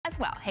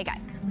well. Hey, guys.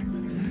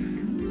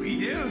 We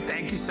do.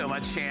 Thank you so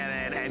much,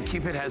 Shannon. And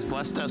Cupid has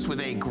blessed us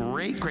with a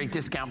great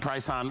discount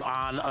price on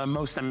a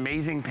most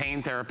amazing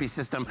pain therapy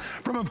system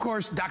from, of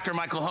course, Dr.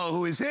 Michael Ho,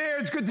 who is here.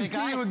 It's good to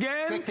see you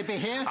again. Great to be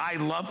here. I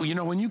love, you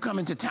know, when you come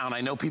into town,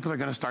 I know people are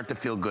going to start to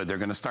feel good. They're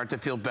going to start to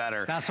feel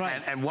better. That's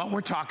right. And what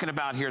we're talking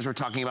about here is we're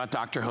talking about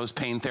Dr. Ho's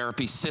pain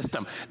therapy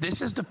system.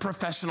 This is the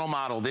professional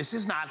model. This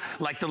is not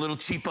like the little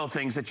cheapo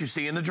things that you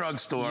see in the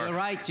drugstore. You're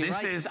right.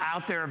 This is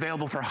out there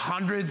available for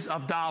hundreds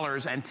of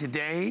dollars. And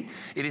today,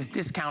 it is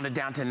discounted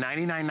down to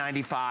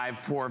 $99.95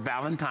 for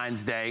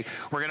Valentine's Day.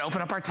 We're going to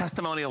open up our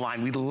testimonial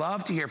line. We'd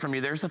love to hear from you.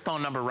 There's the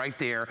phone number right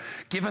there.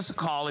 Give us a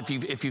call if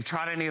you've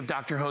tried any of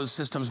Dr. Ho's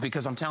systems,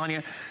 because I'm telling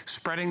you,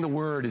 spreading the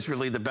word is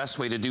really the best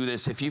way to do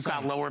this. If you've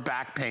got lower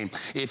back pain,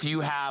 if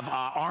you have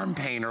arm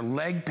pain or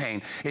leg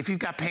pain, if you've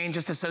got pain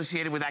just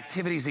associated with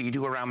activities that you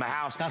do around the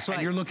house,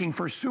 and you're looking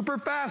for super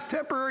fast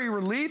temporary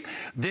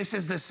relief, this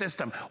is the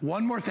system.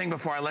 One more thing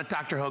before I let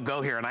Dr. Ho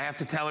go here, and I have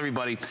to tell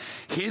everybody,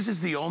 his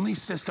is the only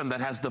system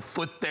that has the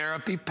foot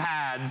therapy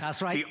pads.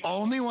 That's right. The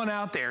only one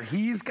out there.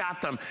 He's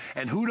got them.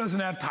 And who doesn't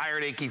have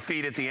tired, achy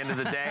feet at the end of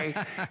the day?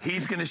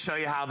 He's going to show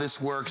you how this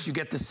works. You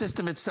get the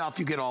system itself.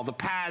 You get all the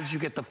pads. You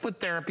get the foot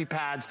therapy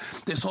pads.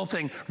 This whole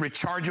thing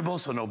rechargeable,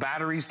 so no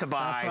batteries to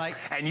buy. That's right.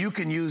 And you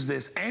can use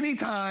this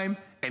anytime,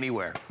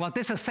 anywhere. Well,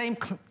 this is the same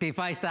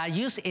device that I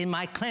use in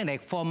my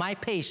clinic for my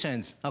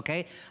patients,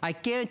 okay? I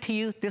guarantee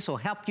you this will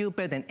help you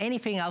better than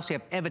anything else you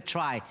have ever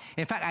tried.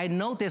 In fact, I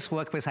know this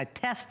works because I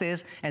test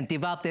this and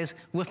develop this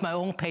with my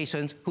own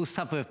patients who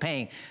suffer with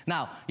pain.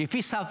 Now, if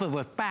you suffer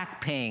with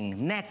back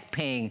pain, neck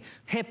pain,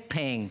 hip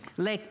pain,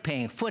 leg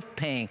pain, foot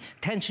pain,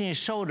 tension in your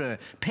shoulder,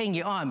 pain in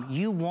your arm,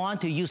 you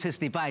want to use this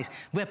device.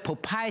 We have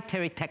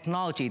proprietary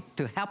technology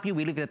to help you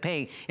relieve the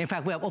pain. In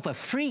fact, we have over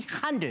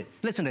 300,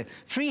 listen to it,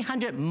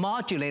 300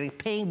 modules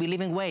pain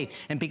relieving way.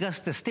 And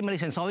because the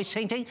stimulation is always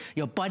changing,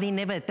 your body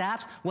never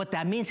adapts. What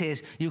that means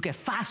is you get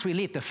fast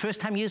relief the first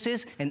time you use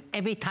this and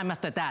every time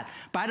after that.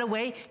 By the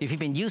way, if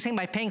you've been using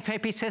my pain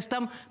therapy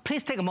system,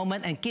 please take a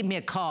moment and give me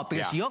a call,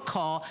 because your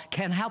call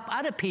can help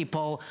other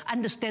people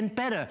understand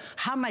better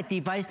how my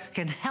device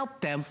can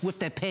help them with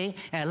their pain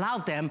and allow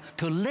them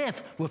to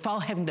live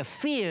without having the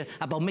fear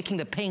about making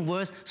the pain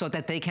worse, so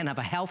that they can have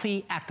a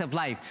healthy, active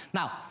life.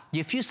 Now,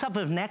 if you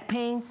suffer with neck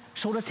pain,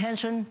 shoulder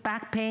tension,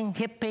 back pain,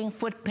 hip pain,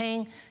 foot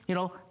pain, you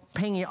know,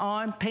 pain in your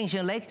arm, pain in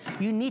your leg,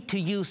 you need to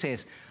use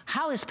this.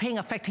 How is pain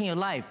affecting your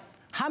life?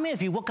 How many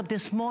of you woke up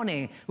this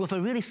morning with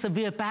a really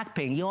severe back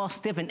pain? You're all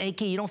stiff and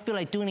achy, you don't feel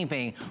like doing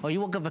anything. Or you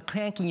woke up with a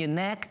crank in your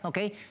neck,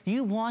 okay?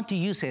 You want to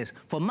use this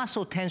for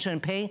muscle tension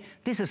and pain.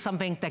 This is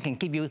something that can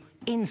give you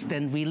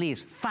instant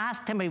relief,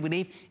 fast temporary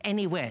relief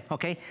anywhere,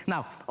 okay?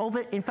 Now,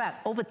 in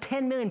fact, over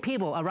 10 million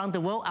people around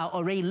the world are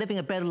already living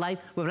a better life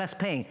with less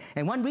pain.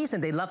 And one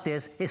reason they love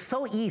this is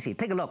so easy.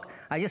 Take a look.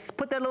 I just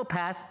put that little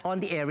pads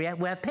on the area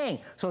where I have pain.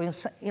 So, you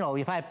know,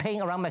 if I have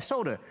pain around my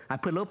shoulder, I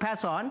put little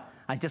pads on,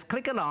 I just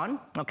click it on,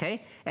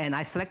 okay? And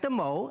I select the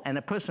mode, and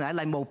personally, I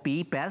like mode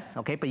B best,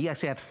 okay? But you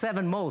actually have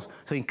 7 modes,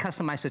 so you can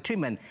customize the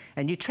treatment.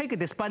 And you trigger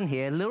this button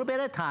here a little bit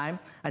at a time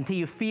until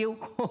you feel,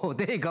 oh,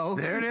 there you go.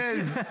 There it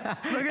is. Look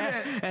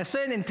at it. At a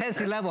certain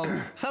intensity level,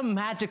 some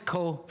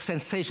magical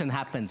sensation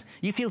happens.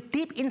 You feel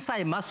deep inside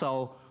your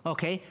muscle,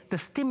 okay? The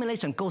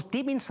stimulation goes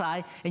deep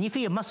inside, and you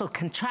feel your muscle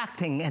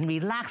contracting and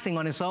relaxing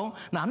on its own.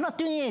 Now, I'm not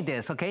doing any of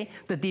this, okay?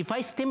 The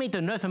device stimulates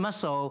the nerve and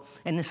muscle,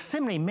 and it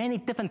simulates many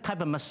different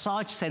types of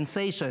massage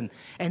sensation.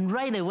 And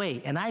right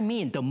away, and I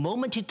mean the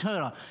moment you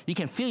turn on, you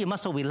can feel your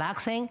muscle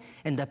relaxing,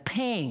 and the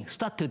pain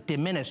start to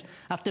diminish.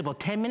 After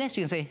about 10 minutes,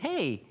 you can say,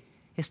 hey,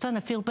 it's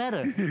starting to feel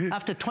better.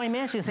 After 20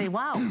 minutes, you say,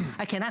 wow,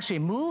 I can actually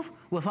move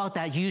without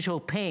that usual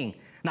pain.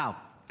 Now,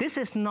 this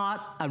is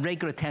not a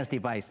regular TENS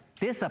device.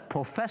 This is a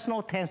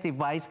professional TENS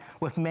device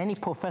with many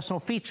professional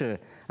features.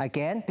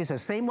 Again, this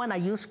is the same one I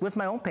use with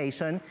my own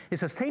patient.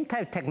 It's the same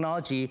type of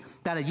technology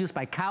that is used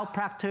by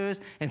chiropractors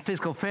and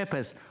physical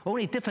therapists.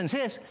 Only difference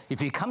is,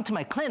 if you come to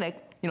my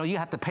clinic, you know, you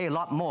have to pay a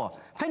lot more.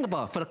 Think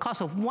about it, for the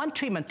cost of one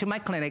treatment to my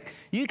clinic,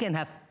 you can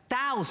have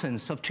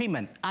thousands of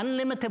treatment,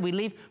 unlimited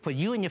relief for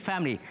you and your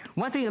family.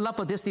 One thing I love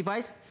about this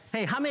device,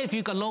 hey, how many of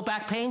you got low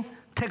back pain?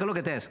 Take a look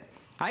at this.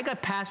 I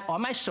got pads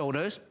on my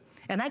shoulders,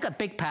 and I got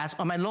big pads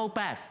on my low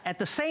back. At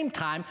the same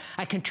time,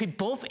 I can treat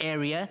both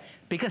areas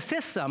because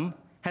this system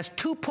has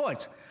 2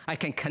 ports. I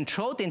can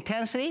control the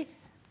intensity.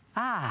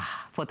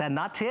 For that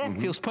nut here,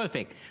 feels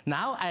perfect.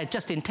 Now I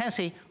adjust the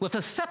intensity with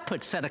a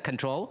separate set of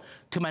control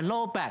to my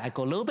lower back. I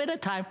go a little bit at a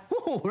time,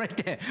 woo, right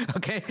there,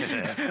 okay?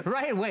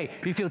 Right away,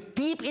 you feel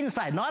deep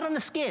inside, not on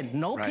the skin,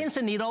 no pins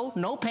and needle,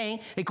 no pain.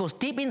 It goes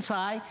deep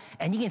inside,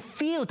 and you can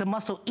feel the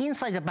muscle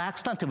inside the back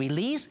start to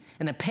release,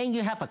 and the pain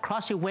you have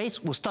across your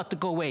waist will start to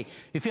go away.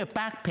 If you have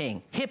back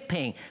pain, hip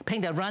pain,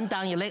 pain that run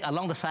down your leg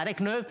along the sciatic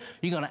nerve,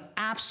 you're gonna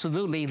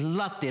absolutely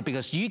love it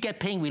because you get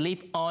pain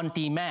relief on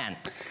demand.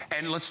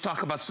 And let's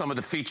talk about some of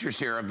the features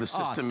here of the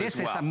system as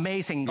well. This is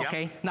amazing,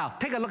 okay? Now,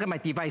 take a look at my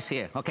device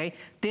here, okay?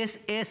 This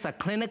is a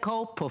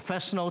clinical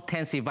professional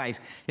TENS device.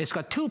 It's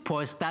got 2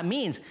 ports. That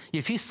means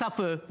if you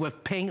suffer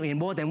with pain in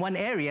more than one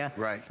area,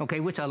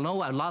 okay, which I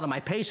know a lot of my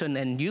patients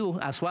and you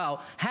as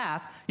well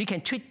have, you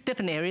can treat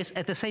different areas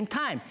at the same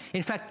time.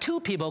 In fact,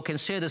 2 people can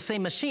share the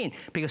same machine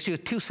because you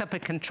have 2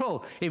 separate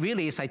control. It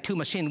really is like 2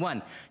 machine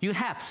 1. You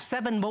have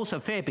 7 modes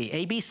of therapy,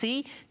 A, B,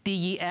 C,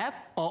 D, E, F,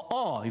 or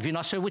all. If you're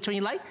not sure which one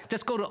you like,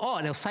 just go to all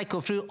and it'll cycle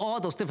through all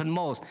those different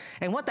modes.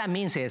 And what that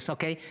means is,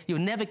 okay, you'll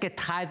never get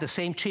tired of the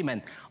same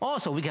treatment.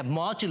 Also, we have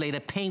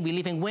modulated pain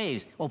relieving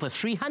waves, over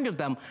 300 of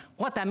them.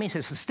 What that means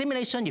is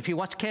stimulation, if you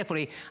watch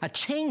carefully, are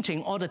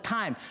changing all the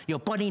time. Your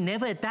body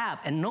never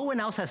adapts, and no one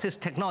else has this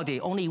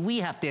technology. Only we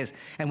have this.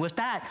 And with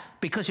that,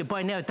 because your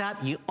body never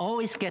adapts, you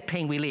always get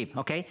pain relief,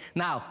 okay?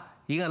 Now,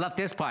 you're gonna love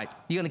this part.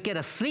 You're gonna get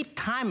a sleep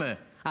timer.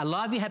 A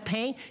lot of you have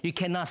pain, you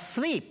cannot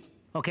sleep.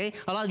 Okay,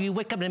 a lot of you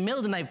wake up in the middle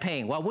of the night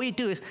pain. What we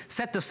do is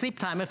set the sleep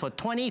timer for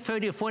 20,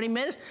 30, or 40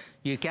 minutes.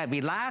 You get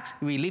relaxed,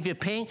 relieve your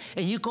pain,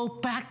 and you go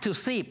back to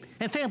sleep.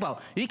 And think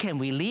about it, you can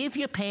relieve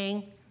your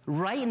pain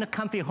right in the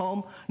comfy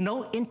home,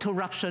 no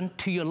interruption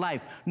to your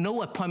life,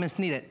 no appointments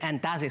needed,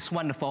 and that is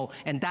wonderful.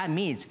 And that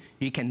means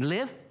you can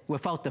live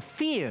without the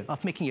fear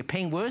of making your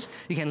pain worse.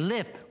 You can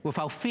live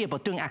without fear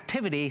about doing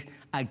activities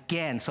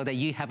again, so that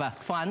you have a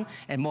fun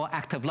and more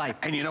active life.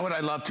 And you know what I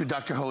love too,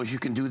 Dr. Ho, is you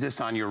can do this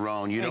on your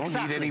own. You don't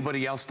need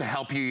anybody else to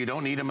help you. You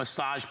don't need a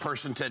massage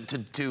person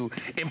to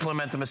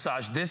implement the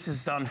massage. This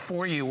is done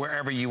for you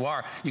wherever you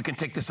are. You can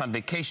take this on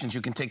vacations.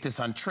 You can take this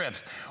on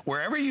trips.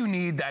 Wherever you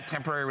need that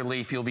temporary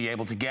relief, you'll be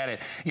able to get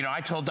it. You know,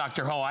 I told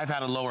Dr. Ho I've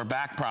had a lower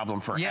back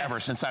problem forever,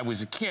 since I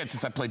was a kid,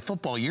 since I played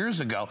football years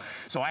ago.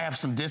 So I have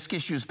some disc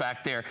issues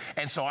back there.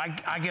 And so I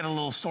get a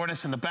little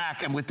soreness in the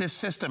back. And with this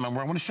system, and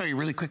we're going to show you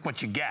really quick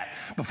what you get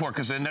before,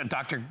 because then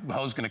Dr.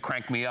 Ho's going to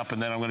crank me up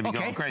and then I'm going to be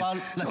going crazy. Well,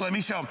 so let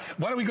me show him.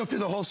 Why don't we go through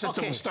the whole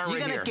system and start right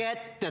here. You're going to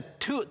get the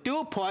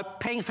dual-port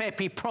Pain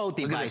Therapy Pro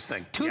device. Look at this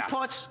thing. 2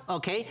 ports,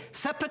 okay,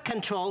 separate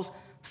controls,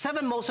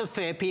 7 modes of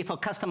therapy for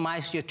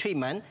customize your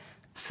treatment,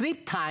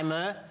 sleep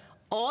timer,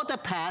 all the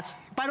pads.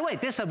 By the way,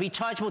 this is a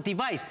rechargeable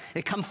device.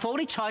 It comes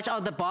fully charged out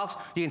of the box.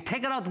 You can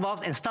take it out of the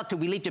box and start to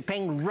relieve your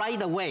pain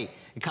right away.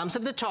 It comes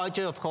with the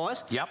charger, of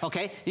course.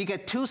 Okay, you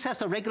get 2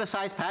 sets of regular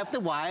size pads with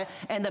the wire,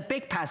 and the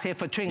big pads here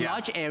for treating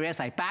large areas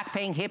like back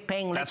pain, hip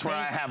pain, leg pain. That's where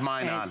I have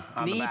mine on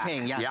knee the back.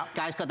 pain.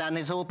 Guys got that on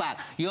his whole back.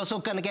 You're also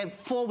gonna get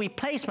 4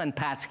 replacement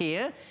pads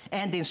here,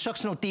 and the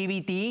instructional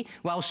DVD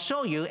will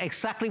show you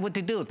exactly what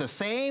to do. The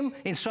same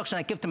instruction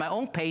I give to my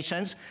own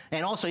patients,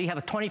 and also you have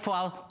a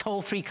 24-hour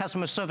toll-free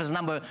customer service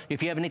number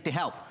if you ever need the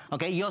help.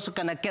 Okay, you're also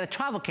gonna get a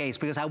travel case,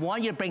 because I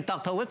want you to bring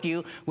Dr. with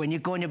you when you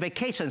go on your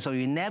vacation, so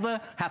you never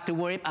have to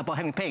worry about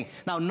having pain.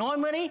 Now,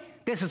 normally,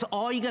 this is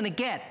all you're gonna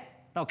get,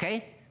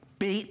 okay?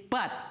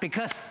 But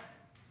because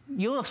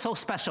you're so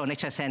special in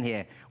HSN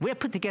here, we have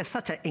put together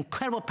such an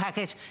incredible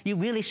package, you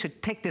really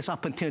should take this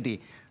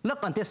opportunity.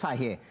 Look on this side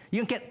here.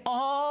 You can get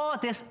all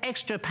this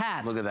extra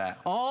pads. Look at that.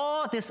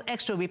 All this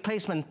extra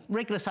replacement,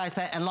 regular size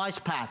pad and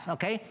large pads,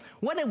 okay?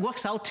 What it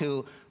works out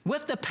to,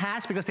 with the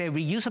pads, because they're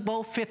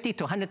reusable 50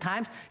 to 100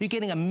 times, you're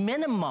getting a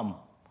minimum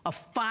of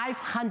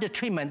 500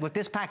 treatment with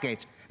this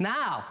package.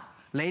 Now,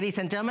 ladies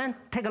and gentlemen,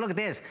 take a look at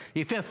this.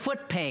 If you have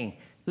foot pain,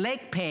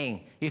 leg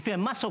pain, if you have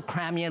muscle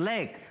cramp in your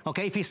leg,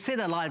 okay, if you sit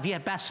a lot, if you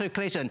have bad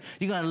circulation,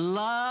 you're gonna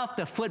love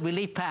the foot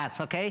relief pads,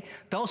 okay?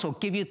 Those will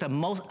give you the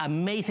most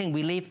amazing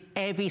relief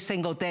every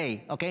single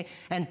day, okay?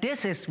 And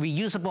this is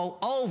reusable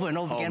over and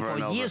over again for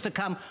years to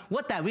come.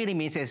 What that really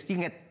means is you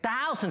can get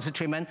thousands of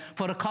treatment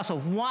for the cost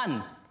of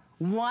one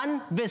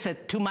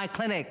visit to my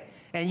clinic.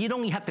 And you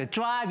don't have to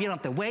drive, you don't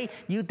have to wait.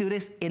 You do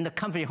this in the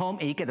comfort of your home,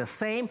 and you get the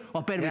same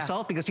or better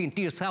result, because you can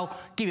give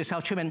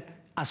yourself treatment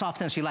as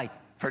often as you like.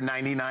 For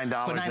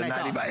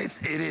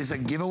 $99.95. It is a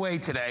giveaway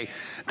today.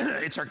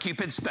 It's our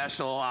Cupid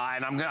special,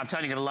 and I'm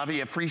telling you, you're gonna love it. You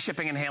have free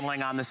shipping and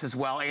handling on this as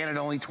well, and at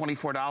only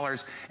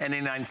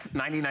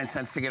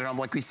 $24.99 to get it home.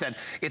 Like we said,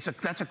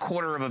 that's a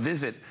quarter of a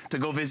visit to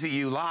go visit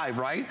you live,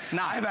 right?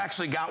 Now, I've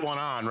actually got one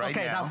on right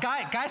now. Okay, now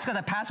Guy's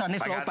gonna pass on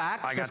his low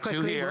back. I got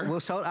 2 here. We'll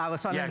show, I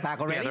was on his back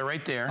already. Yeah, they're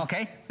right there.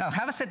 Okay, now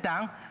have a sit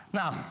down.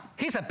 Now,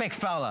 he's a big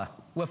fella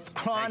with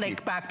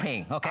chronic back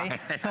pain, okay?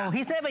 So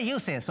he's never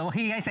used this. So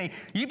he say,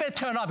 you better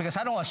turn it off because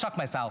I don't want to shock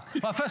myself.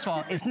 Well, first of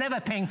all, it's never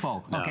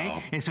painful,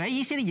 okay? It's very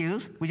easy to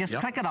use. We just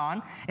click it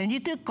on, and you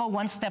do go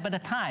 1 step at a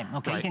time,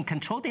 okay? You can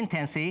control the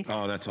intensity.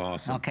 Oh, that's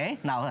awesome. Okay,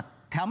 now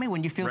tell me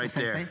when you feel the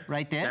sensation.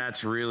 Right there.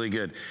 That's really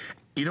good.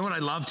 You know what I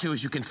love too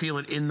is you can feel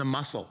it in the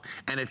muscle,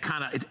 and it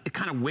kind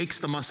of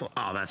wakes the muscle.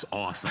 Oh, that's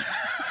awesome.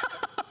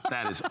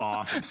 That is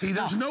awesome. See,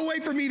 there's no way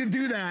for me to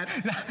do that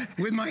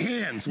with my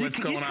hands. What's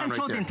going on right there? You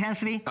control the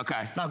intensity.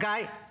 Okay. Now,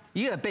 Guy,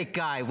 you're a big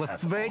guy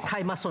with very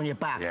tight muscle on your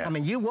back. I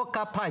mean, you woke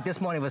up probably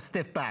this morning with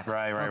stiff back.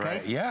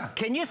 Right. Yeah.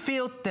 Can you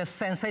feel the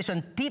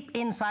sensation deep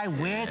inside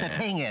where the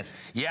pain is?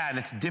 Yeah, and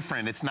it's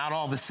different. It's not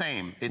all the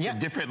same. It's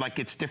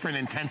it's different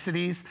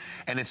intensities,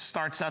 and it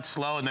starts out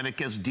slow, and then it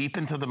goes deep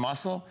into the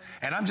muscle.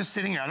 And I'm just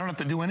sitting here. I don't have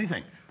to do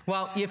anything.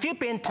 Well, if you've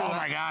been to oh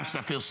my gosh,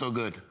 that feels so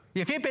good.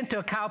 If you've been to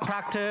a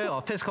chiropractor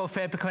or physical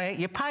therapy clinic,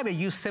 you probably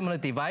use similar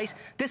device.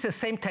 This is the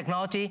same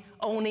technology,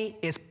 only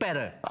it's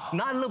better.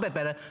 Not a little bit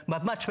better,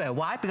 but much better.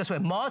 Why? Because we're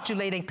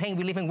modulating pain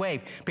relieving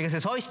wave. Because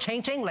it's always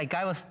changing, like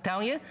I was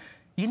telling you.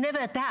 You never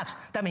adapt.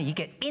 That means you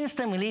get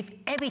instant relief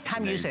every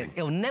time you use it.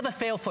 It'll never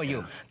fail for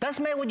you.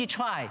 Doesn't matter what you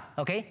try,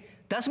 okay?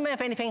 Doesn't matter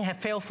if anything has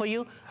failed for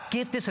you,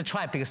 give this a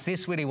try because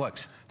this really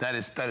works. That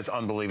is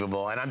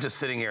unbelievable. And I'm just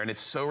sitting here and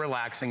it's so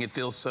relaxing. It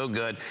feels so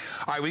good.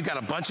 All right, we've got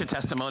a bunch of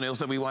testimonials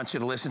that we want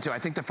you to listen to. I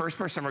think the first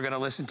person we're going to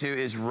listen to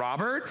is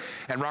Robert.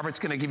 And Robert's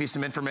going to give you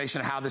some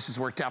information on how this has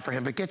worked out for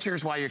him. But get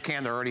yours while you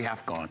can. They're already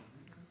half gone.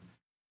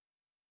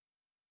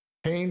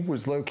 Pain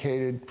was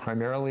located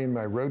primarily in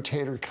my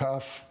rotator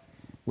cuff,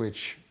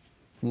 which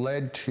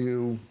led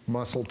to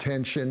muscle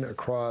tension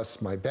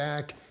across my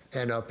back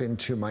and up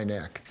into my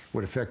neck.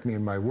 Would affect me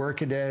in my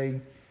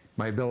workaday,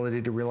 my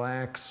ability to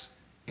relax,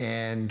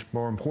 and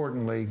more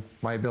importantly,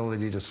 my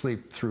ability to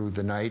sleep through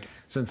the night.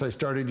 Since I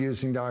started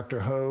using Dr.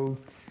 Ho,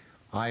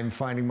 I'm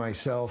finding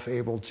myself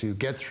able to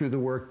get through the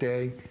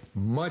workday,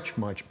 much,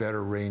 much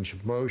better range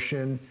of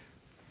motion,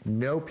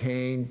 no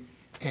pain,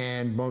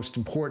 and most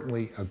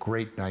importantly, a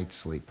great night's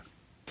sleep.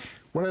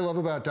 What I love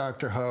about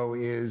Dr. Ho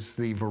is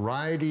the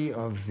variety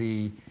of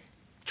the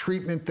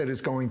treatment that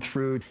is going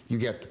through. You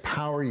get the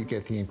power, you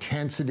get the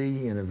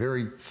intensity in a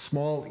very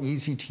small,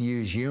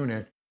 easy-to-use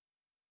unit.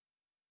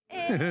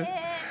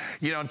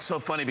 You know, it's so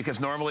funny because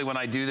normally when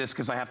I do this,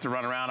 because I have to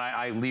run around,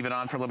 I leave it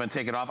on for a little bit and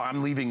take it off.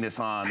 I'm leaving this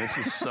on. This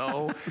is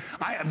so,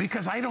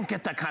 because I don't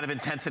get that kind of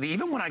intensity.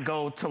 Even when I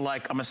go to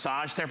like a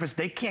massage therapist,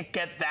 they can't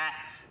get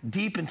that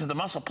deep into the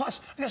muscle.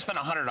 Plus, I gotta spend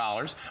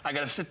 $100. I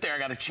gotta sit there, I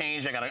gotta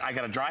change, I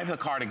gotta drive the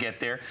car to get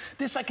there.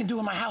 This I can do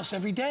in my house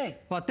every day.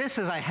 Well, this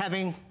is like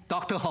having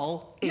Dr.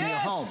 Ho in your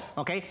home,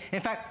 okay?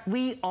 In fact,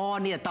 we all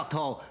need a Dr.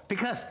 Ho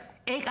because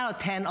 8 out of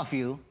 10 of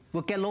you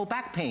will get low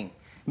back pain.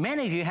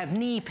 Many of you have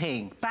knee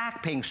pain,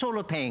 back pain,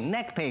 shoulder pain,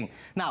 neck pain.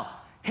 Now,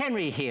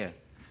 Henry here,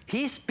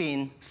 he's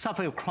been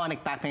suffering with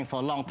chronic back pain for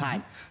a long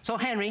time. So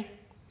Henry,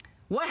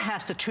 what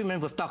has the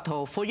treatment with Dr.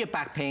 Ho for your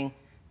back pain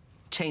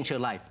changed your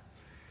life?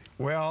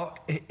 Well,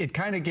 it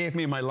kind of gave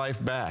me my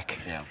life back.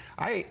 Yeah.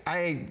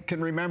 I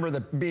can remember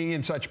being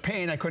in such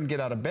pain I couldn't get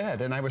out of bed,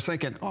 and I was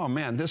thinking, oh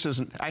man,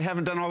 I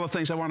haven't done all the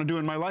things I want to do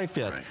in my life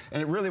yet. Right.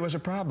 And it really was a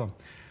problem.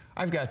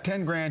 I've got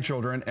 10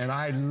 grandchildren, and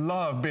I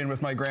love being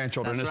with my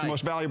grandchildren. It's the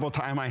most valuable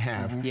time I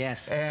have.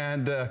 Yes.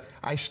 And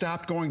I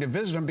stopped going to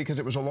visit them because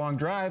it was a long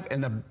drive,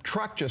 and the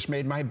truck just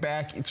made my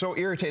back so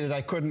irritated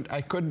I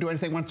couldn't do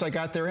anything once I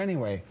got there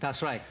anyway.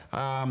 That's right.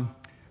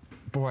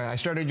 Boy, I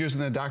started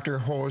using the Dr.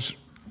 Ho's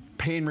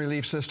pain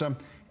relief system,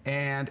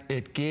 and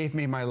it gave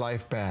me my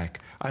life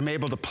back. I'm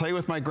able to play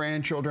with my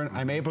grandchildren.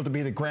 I'm able to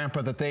be the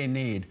grandpa that they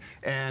need.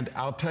 And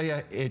I'll tell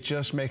you, it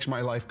just makes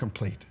my life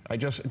complete. I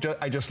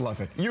just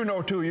love it. You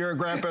know, too, you're a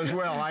grandpa as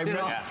well.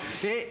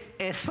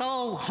 It's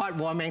so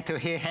heartwarming to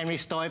hear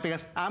Henry's story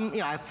because I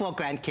have 4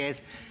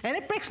 grandkids, and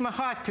it breaks my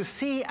heart to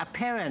see a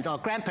parent or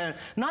grandparent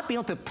not be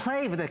able to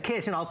play with the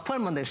kids, put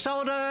them on their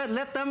shoulder,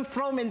 lift them,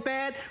 throw them in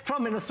bed, throw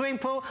them in the swimming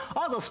pool,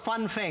 all those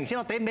fun things.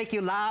 They make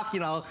you laugh,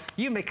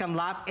 you make them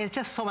laugh. It's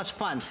just so much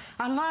fun.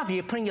 I love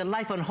you putting your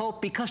life on hold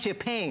because you're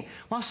paying.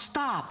 Well,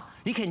 stop.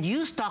 You can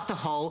use Dr.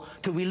 Ho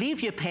to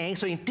relieve your pain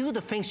so you can do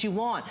the things you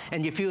want.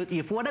 And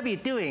if whatever you're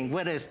doing,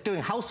 whether it's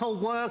doing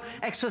household work,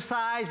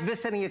 exercise,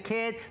 visiting your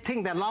kid,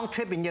 taking that long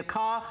trip in your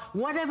car,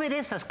 whatever it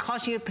is that's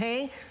causing you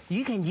pain,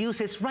 you can use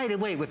this right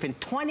away. Within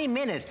 20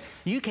 minutes,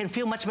 you can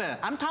feel much better.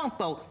 I'm talking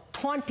about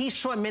 20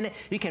 short minutes,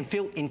 you can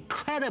feel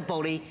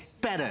incredibly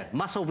better.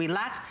 Muscle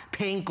relax,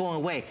 pain going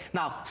away.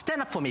 Now,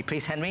 stand up for me,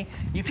 please, Henry.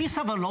 If you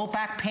suffer low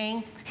back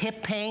pain,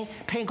 hip pain,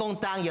 pain going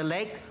down your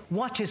leg,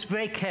 watch this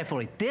very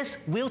carefully. This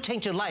will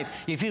change your life.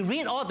 If you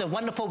read all the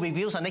wonderful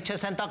reviews on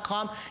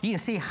HSN.com, you can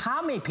see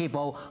how many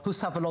people who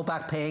suffer low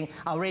back pain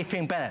are already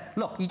feeling better.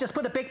 Look, you just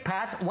put a big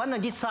patch, one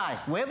on each side,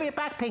 wherever your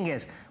back pain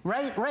is,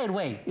 right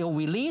away. It will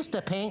release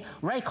the pain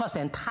right across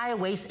the entire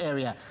waist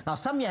area. Now,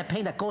 some of you have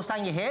pain that goes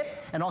down your hip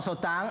and also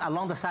down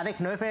along the sciatic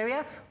nerve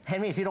area.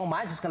 Henry, if you don't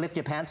mind, just gonna lift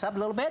your pants up a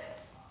little bit.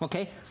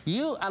 Okay,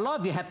 a lot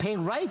of you have pain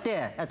right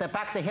there, at the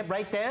back of the hip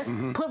right there.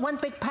 Put one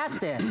big patch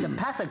there. The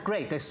pads are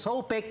great. They're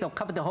so big, they'll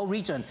cover the whole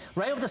region.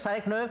 Right over the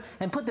sciatic nerve,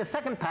 and put the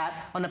second pad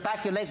on the back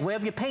of your leg,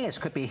 wherever your pain is.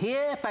 Could be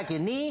here, back of your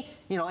knee,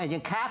 and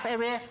your calf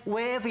area,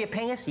 wherever your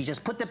pain is. You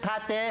just put the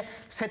pad there,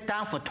 sit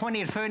down for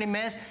 20 to 30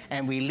 minutes,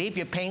 and relieve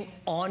your pain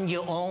on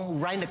your own,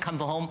 right in the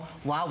comfort home,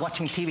 while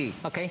watching TV,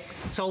 okay?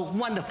 So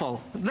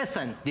wonderful.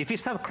 Listen, if you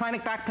suffer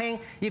chronic back pain,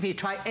 if you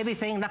try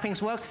everything,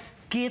 nothing's worked,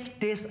 give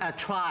this a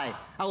try.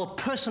 I will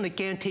personally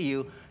guarantee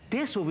you,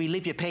 this will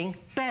relieve your pain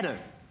better,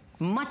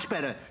 much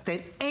better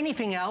than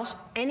anything else,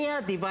 any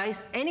other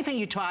device, anything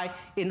you tried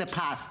in the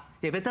past.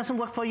 If it doesn't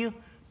work for you,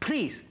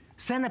 please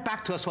send it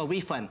back to us for a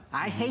refund.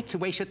 I hate to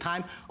waste your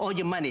time or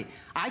your money.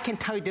 I can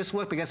tell you this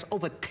works because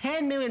over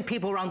 10 million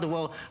people around the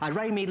world are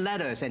writing me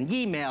letters and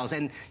emails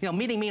and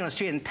meeting me on the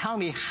street and telling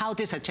me how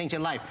this has changed their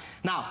life.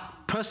 Now,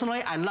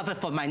 personally, I love it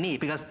for my knee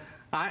because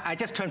I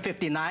just turned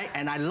 59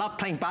 and I love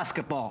playing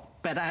basketball.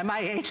 But at my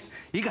age,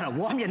 you're gonna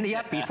warm your knee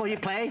up before you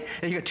play,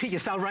 and you're gonna treat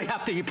yourself right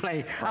after you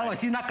play. Right.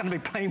 Otherwise, you're not gonna be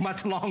playing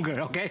much longer,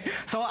 okay?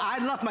 So I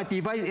love my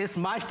device. It's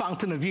my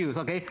fountain of youth,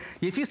 okay?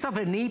 If you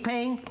suffer knee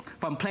pain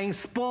from playing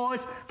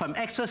sports, from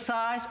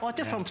exercise, or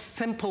just from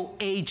simple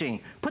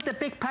aging, put the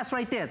big pads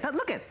right there.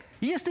 Look at,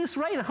 you use this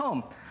right at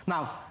home.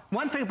 Now,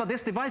 one thing about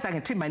this device, I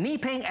can treat my knee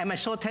pain and my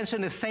shoulder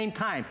tension at the same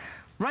time.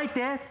 Right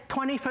there,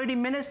 20, 30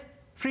 minutes,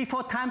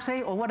 3-4 times a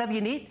day, or whatever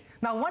you need.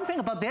 Now, one thing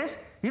about this,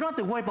 you don't have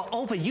to worry about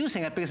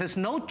overusing it because there's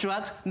no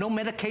drugs, no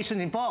medication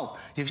involved.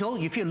 If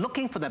you're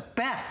looking for the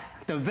best,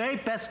 the very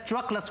best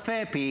drugless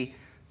therapy,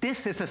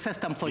 this is a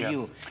system for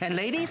you. And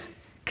ladies,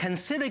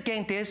 consider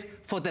getting this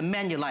for the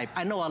men in your life.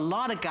 I know a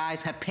lot of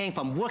guys have pain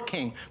from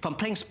working, from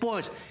playing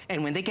sports,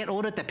 and when they get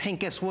older, the pain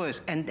gets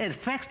worse, and it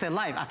affects their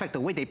life, affects the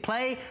way they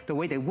play, the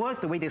way they work,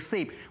 the way they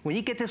sleep. When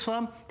you get this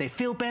from them, they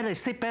feel better, they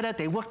sleep better,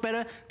 they work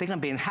better, they're gonna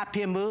be in a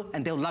happier mood,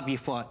 and they'll love you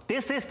for it.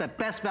 This is the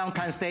best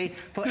Valentine's Day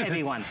for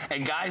everyone.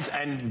 And guys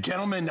and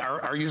gentlemen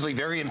are usually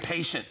very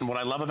impatient, and what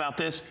I love about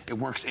this, it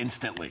works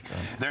instantly.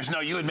 There's no,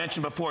 you had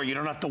mentioned before, you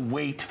don't have to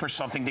wait for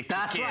something to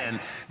kick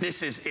in.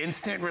 This is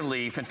instant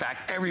relief. In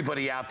fact,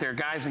 everybody out there,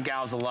 guys and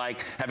gals alike,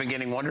 have been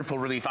getting wonderful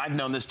relief. I've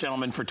known this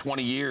gentleman for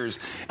 20 years,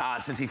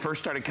 since he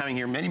first started coming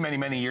here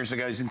many years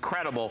ago. He's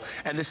incredible,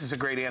 and this is a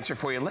great answer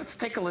for you. Let's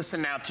take a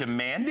listen now to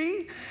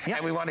Mandy,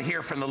 and we want to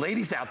hear from the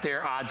ladies out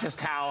there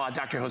just how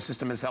Dr. Ho's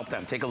system has helped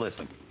them. Take a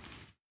listen.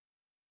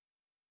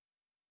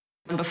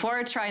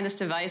 Before trying this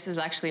device, I was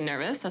actually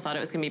nervous. I thought it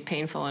was going to be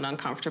painful and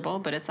uncomfortable,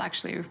 but it's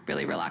actually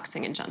really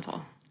relaxing and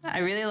gentle. I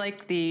really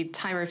like the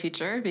timer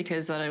feature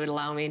because that would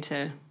allow me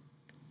to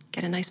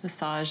get a nice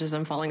massage as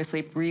I'm falling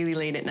asleep really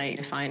late at night.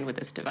 I find with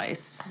this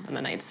device, on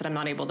the nights that I'm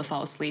not able to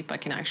fall asleep, I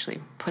can actually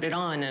put it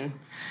on and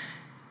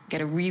get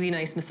a really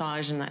nice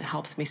massage, and that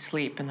helps me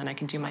sleep, and then I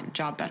can do my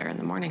job better in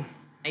the morning.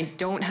 I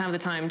don't have the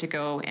time to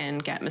go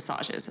and get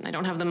massages, and I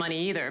don't have the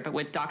money either, but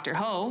with Dr.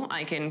 Ho,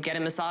 I can get a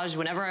massage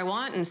whenever I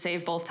want and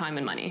save both time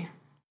and money.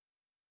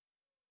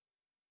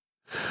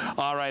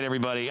 All right,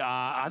 everybody.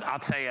 I'll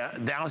tell you,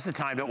 now's the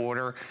time to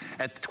order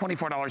at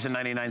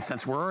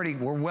 $24.99.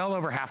 We're well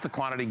over half the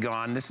quantity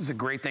gone. This is a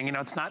great thing. You know,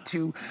 it's not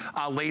too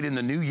late in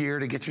the new year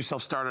to get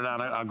yourself started on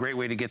a great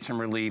way to get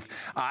some relief.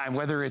 And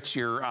whether it's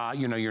your,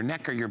 your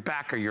neck or your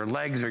back or your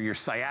legs or your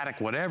sciatic,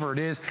 whatever it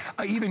is,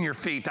 even your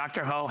feet,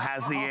 Dr. Ho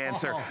has the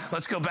answer.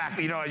 Let's go back.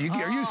 You know, are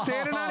you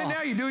standing on it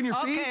now? You doing your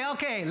feet?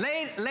 Okay.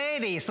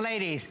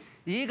 Ladies.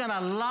 You're gonna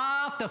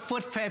love the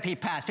foot therapy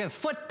pads. If you have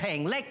foot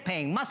pain, leg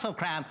pain, muscle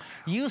cramp,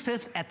 use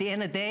it at the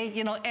end of the day.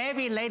 You know,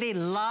 every lady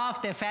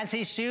loves their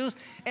fancy shoes.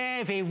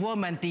 Every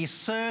woman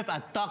deserves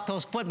a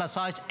doctor's foot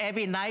massage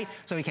every night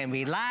so you can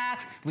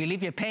relax,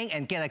 relieve your pain,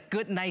 and get a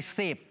good night's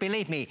sleep.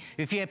 Believe me,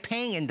 if you have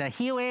pain in the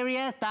heel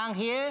area, down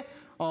here,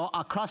 or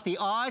across the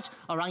arch,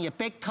 around your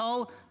big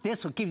toe,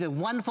 this will give you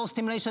wonderful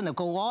stimulation to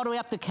go all the way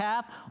up the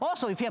calf.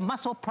 Also, if you have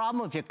muscle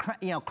problem, if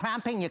you're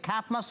cramping your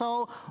calf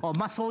muscle or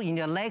muscle in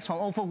your legs from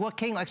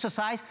overworking or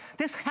exercise,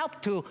 this helps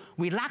to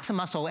relax the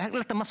muscle,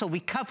 let the muscle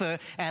recover,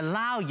 and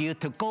allow you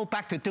to go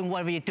back to doing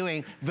whatever you're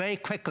doing very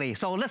quickly.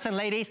 So listen,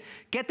 ladies,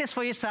 get this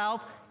for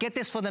yourself, get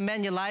this for the men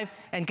in your life,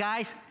 and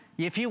guys,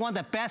 if you want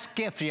the best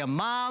gift for your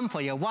mom,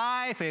 for your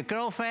wife, for your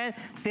girlfriend,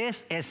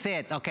 this is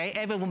it, okay?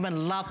 Every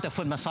woman loves the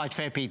foot massage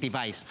therapy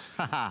device.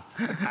 All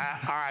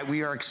right,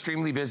 we are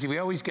extremely busy. We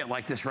always get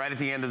like this right at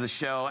the end of the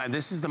show, and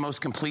this is the most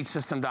complete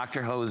system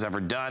Dr. Ho has ever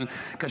done.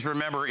 Because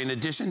remember, in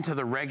addition to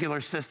the regular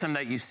system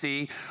that you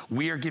see,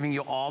 we are giving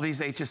you all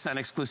these HSN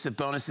exclusive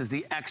bonuses,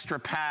 the extra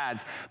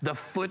pads, the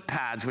foot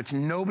pads, which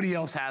nobody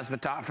else has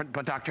but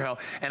Dr. Ho.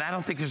 And I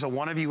don't think there's a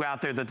one of you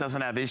out there that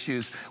doesn't have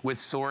issues with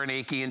sore and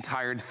achy and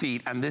tired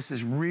feet. And this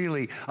is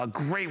really a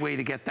great way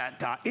to get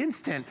that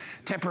instant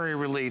temporary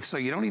relief, so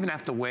you don't even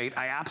have to wait.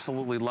 I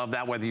absolutely love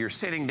that. Whether you're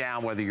sitting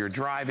down, whether you're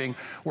driving,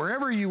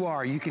 wherever you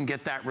are, you can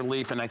get that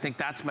relief, and I think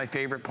that's my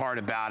favorite part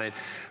about it.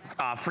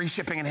 Free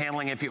shipping and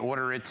handling if you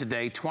order it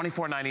today.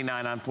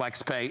 $24.99 on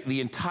FlexPay.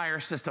 The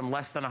entire system,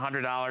 less than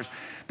 $100.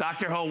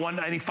 Dr. Ho,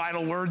 any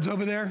final words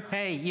over there?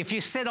 Hey, if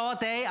you sit all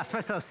day,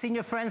 especially our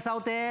senior friends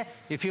out there,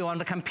 if you're on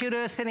the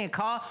computer, sitting in a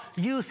car,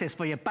 use this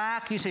for your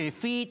back, use it for your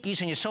feet, use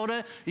it on your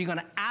shoulder. You're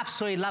gonna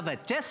absolutely love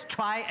it. Just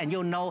try and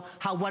you'll know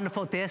how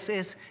wonderful this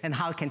is and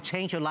how it can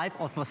change your life,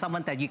 or for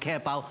someone that you care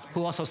about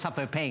who also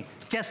suffer pain.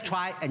 Just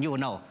try and you will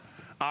know.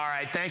 All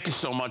right, thank you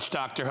so much,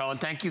 Dr. Ho, and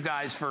thank you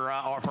guys for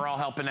all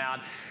helping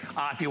out.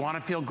 If you want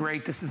to feel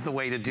great, this is the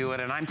way to do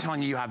it, and I'm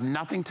telling you, you have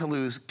nothing to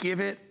lose. Give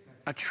it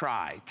a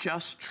try.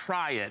 Just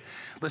try it.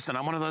 Listen,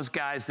 I'm one of those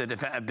guys that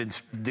have been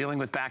dealing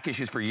with back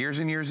issues for years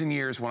and years and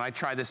years. When I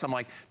try this, I'm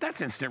like,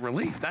 that's instant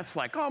relief. That's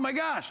like, oh my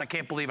gosh, I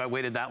can't believe I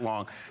waited that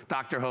long.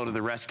 Dr. Ho to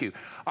the rescue.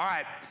 All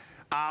right.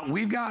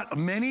 We've got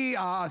many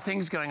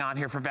things going on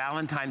here for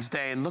Valentine's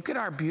Day, and look at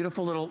our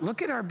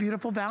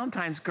beautiful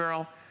Valentine's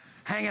girl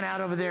hanging out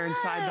over there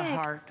inside the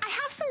heart. I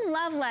have some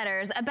love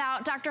letters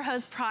about Dr.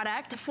 Ho's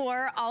product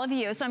for all of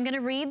you. So I'm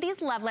gonna read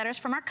these love letters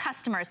from our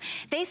customers.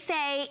 They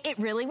say, it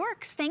really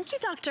works. Thank you,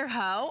 Dr.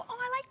 Ho. Oh,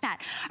 I like that.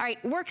 All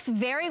right, works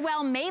very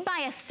well. May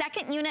buy a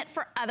second unit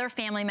for other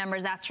family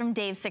members. That's from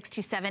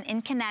Dave627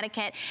 in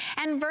Connecticut.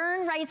 And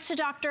Vern writes to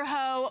Dr.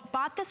 Ho,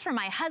 bought this for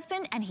my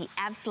husband and he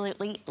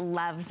absolutely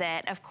loves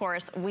it. Of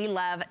course, we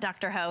love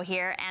Dr. Ho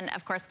here. And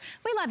of course,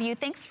 we love you.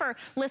 Thanks for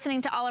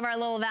listening to all of our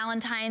little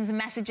Valentine's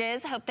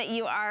messages. Hope that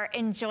you are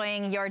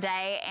enjoying your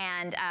day,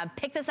 and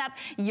pick this up.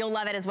 You'll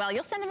love it as well.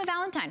 You'll send him a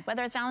Valentine,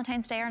 whether it's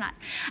Valentine's Day or not.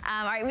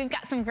 All right, we've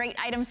got some great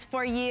items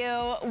for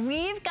you.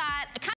 We've got